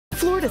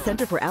Florida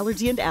Center for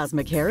Allergy and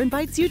Asthma Care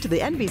invites you to the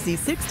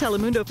NBC6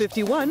 Telemundo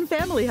 51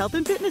 Family Health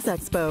and Fitness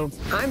Expo.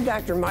 I'm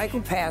Dr.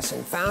 Michael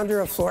Passon, founder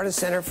of Florida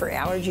Center for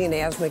Allergy and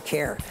Asthma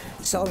Care,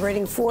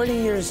 celebrating 40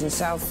 years in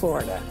South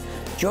Florida.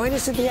 Join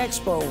us at the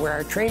expo, where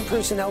our trained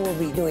personnel will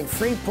be doing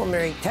free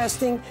pulmonary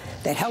testing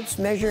that helps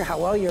measure how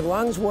well your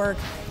lungs work,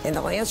 and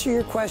they'll answer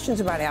your questions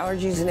about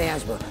allergies and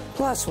asthma.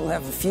 Plus, we'll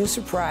have a few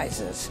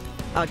surprises.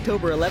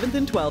 October 11th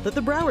and 12th at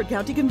the Broward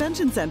County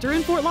Convention Center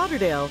in Fort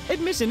Lauderdale.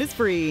 Admission is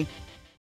free.